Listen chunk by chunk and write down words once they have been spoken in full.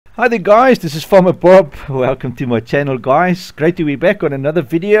Hi there guys, this is Farmer Bob. Welcome to my channel guys. Great to be back on another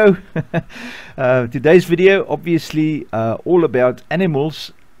video. Today's video obviously all about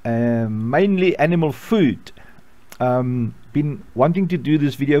animals, mainly animal food. Been wanting to do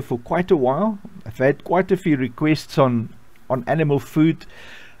this video for quite a while. I've had quite a few requests on animal food,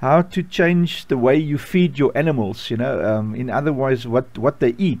 how to change the way you feed your animals, in other words, what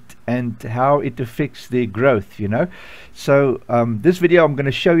they eat and how it affects their growth, So this video I'm going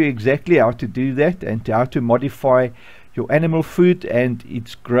to show you exactly how to do that and how to modify your animal food and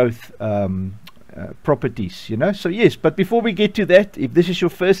its growth properties, So yes, but before we get to that, if this is your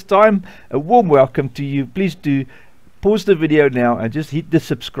first time, a warm welcome to you. Please do pause the video now and just hit the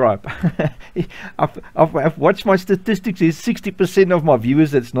subscribe. I've watched my statistics. There's 60% of my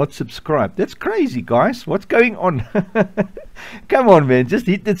viewers that's not subscribed. That's crazy, guys. What's going on? Come on, man, just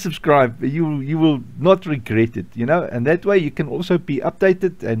hit that subscribe. You will not regret it, and that way you can also be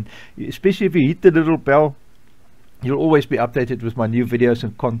updated, and especially if you hit the little bell, you'll always be updated with my new videos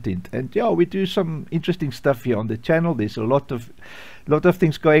and content. And yeah, we do some interesting stuff here on the channel. There's a lot of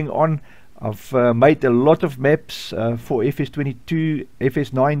things going on. I've made a lot of maps for FS22,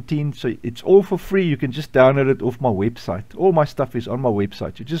 FS19, so it's all for free. You can just download it off my website. All my stuff is on my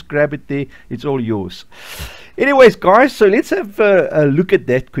website. You just grab it there, it's all yours. Anyways guys, so let's have a look at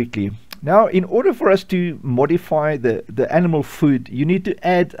that quickly. Now, in order for us to modify the animal food, you need to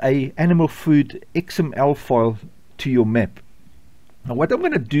add a animal food XML file to your map. Now what I'm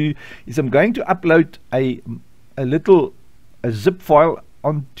going to do is I'm going to upload a zip file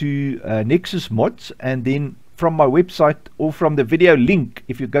onto Nexus Mods, and then from my website or from the video link,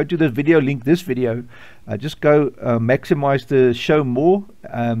 if you go to the video link, this video, just go maximize the show more,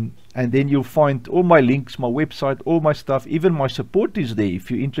 and then you'll find all my links, my website, all my stuff, even my support is there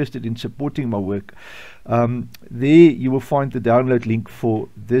if you're interested in supporting my work. There you will find the download link for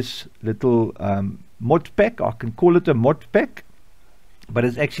this little mod pack. I can call it a mod pack, but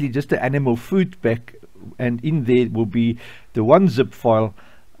it's actually just an animal food pack, and in there will be the one zip file.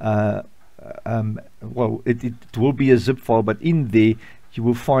 Well, it will be a zip file, but in there you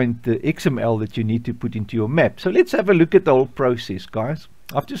will find the XML that you need to put into your map. So let's have a look at the whole process, guys.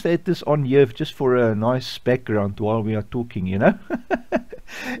 I've just had this on here just for a nice background while we are talking,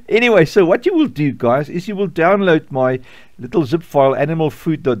 Anyway, so what you will do, guys, is you will download my little zip file,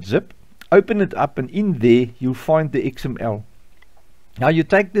 animalfood.zip, open it up, and in there you'll find the XML. Now you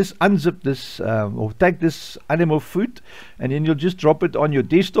take this, unzip this, or take this animal food, and then you'll just drop it on your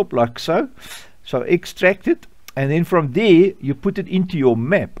desktop like so. So extract it, and then from there you put it into your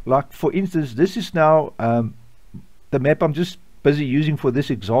map. Like for instance, this is now the map I'm just busy using for this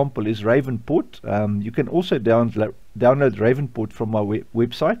example is Ravenport. You can also download Ravenport from my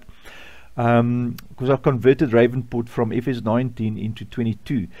website, because I've converted Ravenport from FS19 into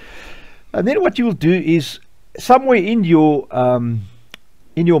 22. And then what you will do is somewhere in your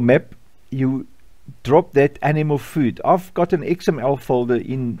map, you drop that animal food. I've got an XML folder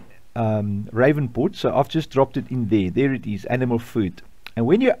in Ravenport, so I've just dropped it in there. There it is, animal food. And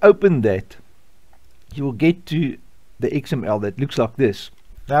when you open that, you will get to the XML that looks like this.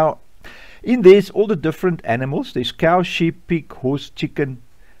 Now, in there's all the different animals. There's cow, sheep, pig, horse, chicken,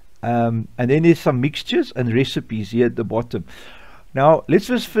 and then there's some mixtures and recipes here at the bottom. Now, let's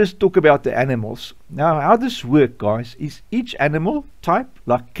just first talk about the animals. Now, how this works, guys, is each animal type,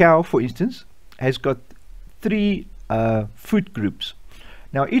 like cow, for instance, has got 3 food groups.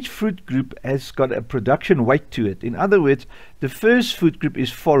 Now, each food group has got a production weight to it. In other words, the first food group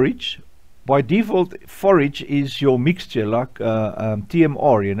is forage. By default, forage is your mixture, like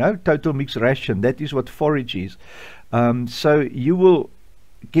TMR, total mixed ration. That is what forage is. So you will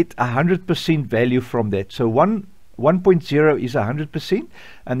get 100% value from that. So 1.0 is 100%,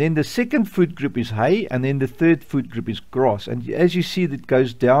 and then the second food group is hay, and then the third food group is grass. And as you see, that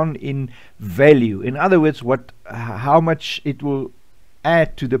goes down in value. In other words, how much it will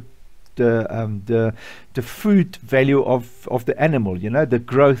add to the food value of the animal, the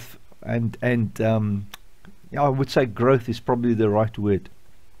growth, and I would say growth is probably the right word.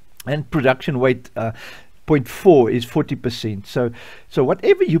 And production weight 0.4 is 40%. So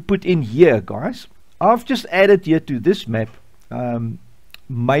whatever you put in here, guys, I've just added here to this map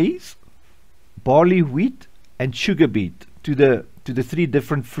maize, barley, wheat, and sugar beet to the 3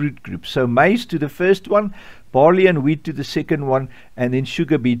 different fruit groups. So maize to the first one, barley and wheat to the second one, and then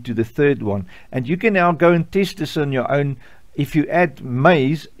sugar beet to the third one. And you can now go and test this on your own. If you add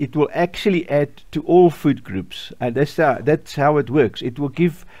maize, it will actually add to all food groups, and that's how it works. It will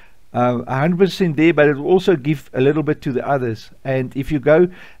give 100% there, but it will also give a little bit to the others. And if you go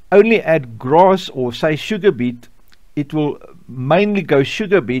only add grass or say sugar beet, it will mainly go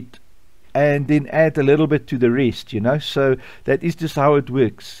sugar beet and then add a little bit to the rest, you know. So that is just how it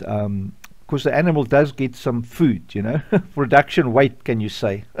works. Because the animal does get some food, you know, production weight, can you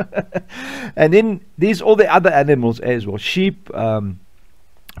say. And then there's all the other animals as well, sheep,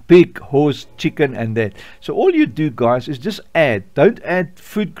 pig, horse, chicken, and that. So all you do, guys, is just add. Don't add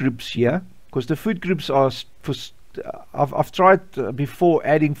food groups here, because the food groups are for I've tried before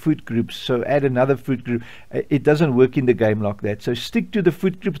adding food groups, so add another food group. It doesn't work in the game like that. So stick to the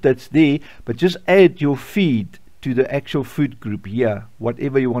food groups that's there, but just add your feed to the actual food group here,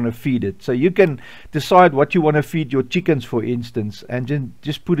 whatever you want to feed it. So you can decide what you want to feed your chickens, for instance, and then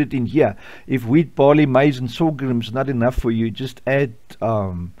just put it in here. If wheat, barley, maize and sorghum is not enough for you, just add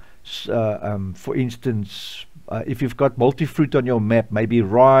for instance, if you've got multi-fruit on your map, maybe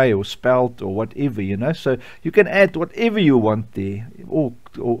rye or spelt or whatever, you know. So you can add whatever you want there, or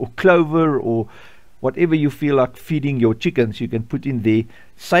clover, or whatever you feel like feeding your chickens, you can put in there.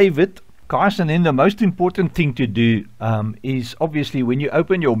 Save it, guys. And then the most important thing to do is obviously when you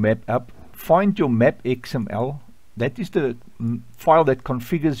open your map up, find your map XML. That is the file that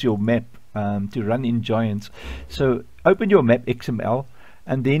configures your map to run in Giants. So open your map XML,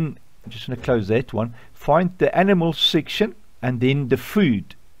 and then I'm just going to close that one. Find the animals section and then the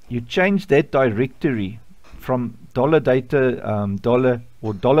food. You change that directory from $data dollar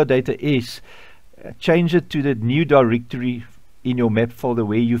or $data S. Change it to the new directory in your map folder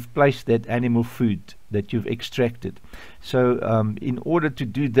where you've placed that animal food that you've extracted. So in order to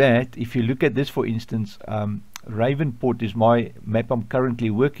do that, if you look at this, for instance, Ravenport is my map I'm currently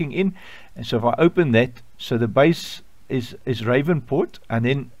working in. And so if I open that, so the base is Ravenport, and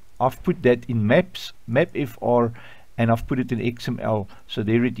then I've put that in maps, mapfr, and I've put it in XML. So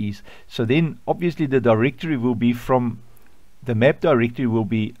there it is. So then obviously the directory will be from the map directory will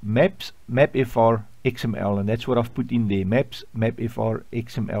be maps, mapfr, XML, and that's what I've put in there, maps, mapfr,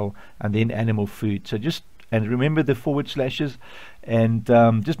 XML, and then animal food. So just, and remember the forward slashes, and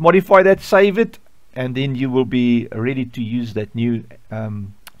just modify that, save it, and then you will be ready to use that new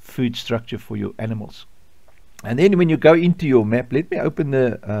food structure for your animals. And then when you go into your map, let me open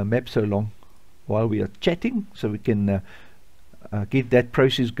the map so long while we are chatting, so we can get that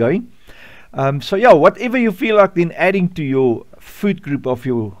process going. So yeah, whatever you feel like then adding to your food group of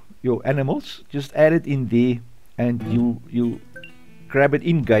your animals, just add it in there, and you grab it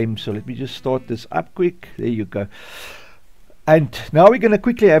in game. So let me just start this up quick. There you go. And now we're going to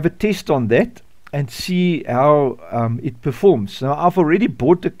quickly have a test on that and see how it performs. Now I've already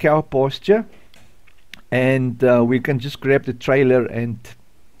bought the cow pasture, and we can just grab the trailer and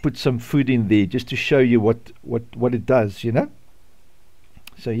put some food in there just to show you what it does, you know.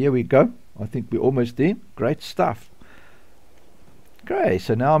 So here we go. I think we're almost there. Great stuff. Okay,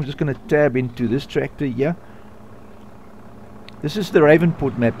 so now I'm just going to tab into this tractor here. This is the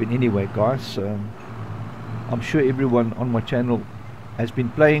Ravenport map in any way, guys. I'm sure everyone on my channel has been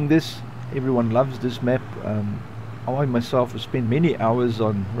playing this. Everyone loves this map. I myself have spent many hours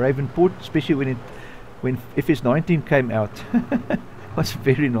on Ravenport, especially when FS19 came out. It was a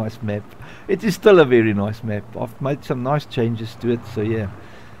very nice map. It is still a very nice map. I've made some nice changes to it, so yeah,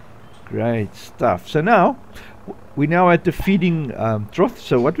 great stuff. So now we're now at the feeding trough.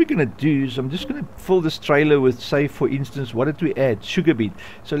 So what we're going to do is I'm just going to fill this trailer with, say for instance, what did we add? Sugar beet.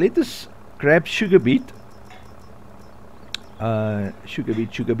 So let us grab sugar beet.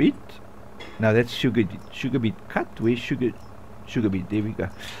 Sugar beet. Now that's sugar beet cut. Where's sugar beet? There we go.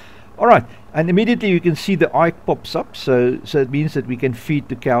 Alright, and immediately you can see the eye pops up, so it means that we can feed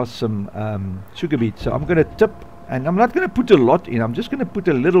the cows some sugar beet. So I'm going to tip, and I'm not going to put a lot in, I'm just going to put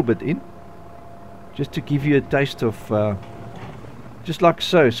a little bit in, just to give you a taste of, just like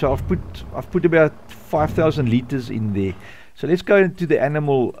so. So I've put about 5,000 liters in there. So let's go into the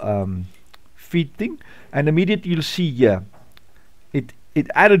animal feed thing, and immediately you'll see here, it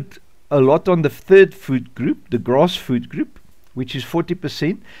added a lot on the third food group, the grass food group, which is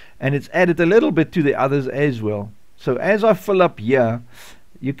 40%, and it's added a little bit to the others as well. So as I fill up here,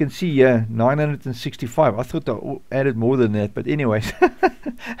 you can see here 965. I thought I added more than that, but anyways.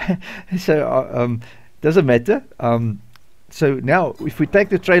 So doesn't matter. So now if we take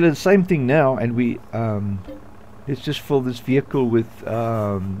the trailer, the same thing now, and we let's just fill this vehicle with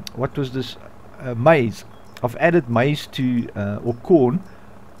what was this, maize. I've added maize to or corn.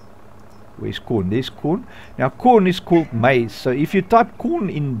 Where's corn? There's corn. Now corn is called maize, so if you type corn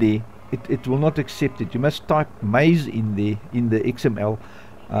in there, it will not accept it. You must type maize in there in the XML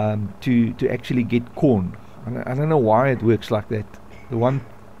to actually get corn. I don't know why it works like that. The one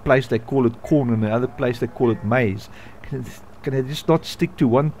place they call it corn and the other place they call it maize. Can I just not stick to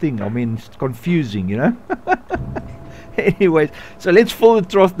one thing? I mean, it's confusing, you know. Anyways, so let's fill the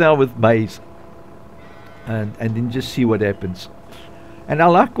trough now with maize, and then just see what happens. And I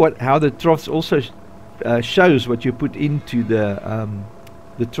like how the troughs also shows what you put into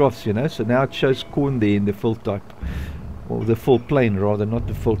the troughs, you know. So now it shows corn there in the full type, or the full plane rather, not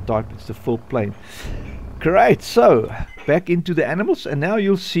the full type, it's the full plane. Great. So back into the animals, and now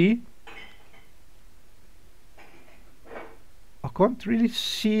you'll see I can't really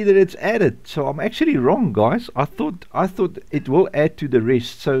see that it's added, so I'm actually wrong, guys. I thought it will add to the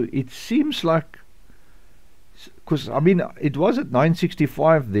rest. So it seems like, because I mean it was at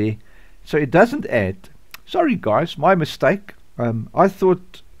 965 there, so it doesn't add. Sorry guys, my mistake. I'm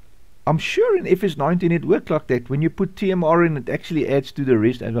sure in FS19 it worked like that. When you put TMR in, it actually adds to the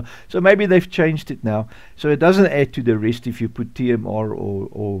rest as well. So maybe they've changed it now, so it doesn't add to the rest if you put TMR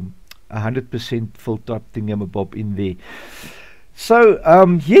or 100% full type thingamabob in there. So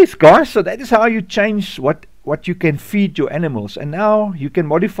yes guys, so that is how you change what you can feed your animals, and now you can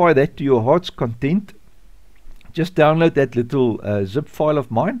modify that to your heart's content. Just download that little zip file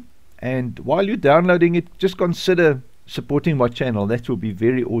of mine, and while you're downloading it, just consider supporting my channel. That will be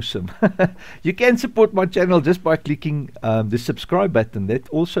very awesome. You can support my channel just by clicking the subscribe button. That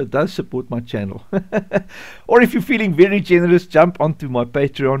also does support my channel. Or if you're feeling very generous, jump onto my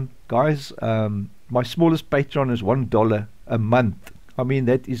Patreon, guys. My smallest Patreon is $1 a month. I mean,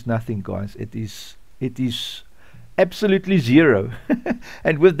 that is nothing, guys. It is absolutely zero.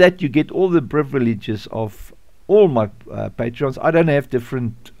 And with that you get all the privileges of all my Patreons. I don't have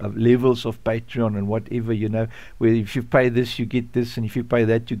different levels of Patreon and whatever, you know, where if you pay this you get this, and if you pay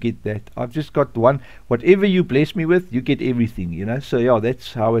that you get that. I've just got one. Whatever you bless me with, you get everything, you know. So yeah,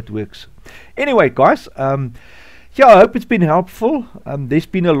 that's how it works. Anyway guys, yeah, I hope it's been helpful. There's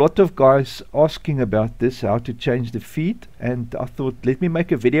been a lot of guys asking about this, how to change the feed, and I thought let me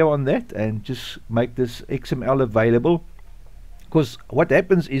make a video on that and just make this XML available. Because what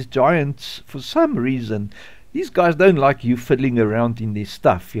happens is Giants, for some reason, these guys don't like you fiddling around in their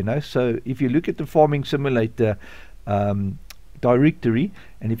stuff, you know. So if you look at the Farming Simulator directory,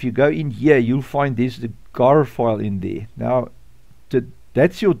 and if you go in here, you'll find there's the GAR file in there. Now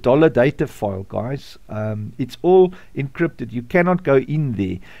that's your $data file, guys. It's all encrypted. You cannot go in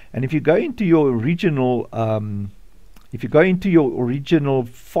there. And if you go into your original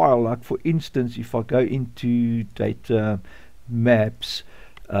file, like for instance, if I go into data maps,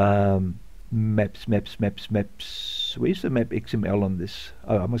 maps, where's the map XML on this?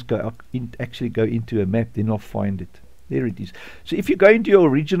 Oh, I must go actually go into a map, then I'll find it. There it is. So if you go into your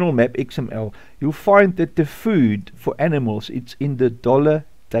original map XML, you'll find that the food for animals, it's in the $data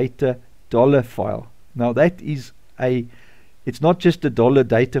file. Now that is it's not just the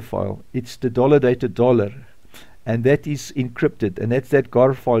 $data file, it's the $data, and that is encrypted, and that's that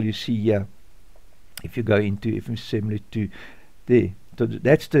GAR file you see here. If you go into FSML to there, so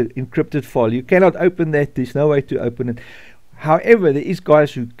that's the encrypted file. You cannot open that. There's no way to open it. However, there is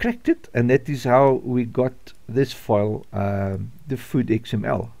guys who cracked it, and that is how we got this file, the food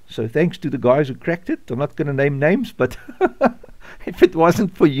XML. So thanks to the guys who cracked it. I'm not going to name names, but if it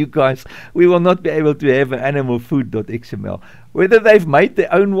wasn't for you guys, we will not be able to have an animal food.xml. Whether they've made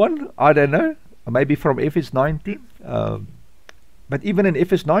their own one, I don't know. Maybe from FS19. But even in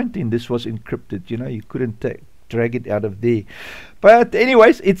FS19, this was encrypted. You know, you couldn't drag it out of there. But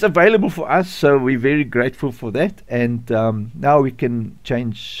anyways, it's available for us, so we're very grateful for that. And now we can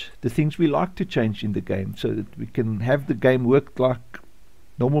change the things we like to change in the game, so that we can have the game work like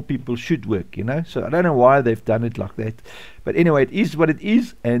normal people should work, you know. So I don't know why they've done it like that, but anyway, it is what it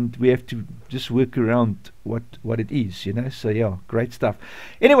is, and we have to just work around what it is, you know. So yeah, great stuff.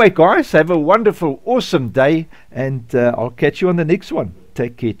 Anyway guys, have a wonderful, awesome day, and I'll catch you on the next one.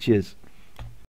 Take care. Cheers.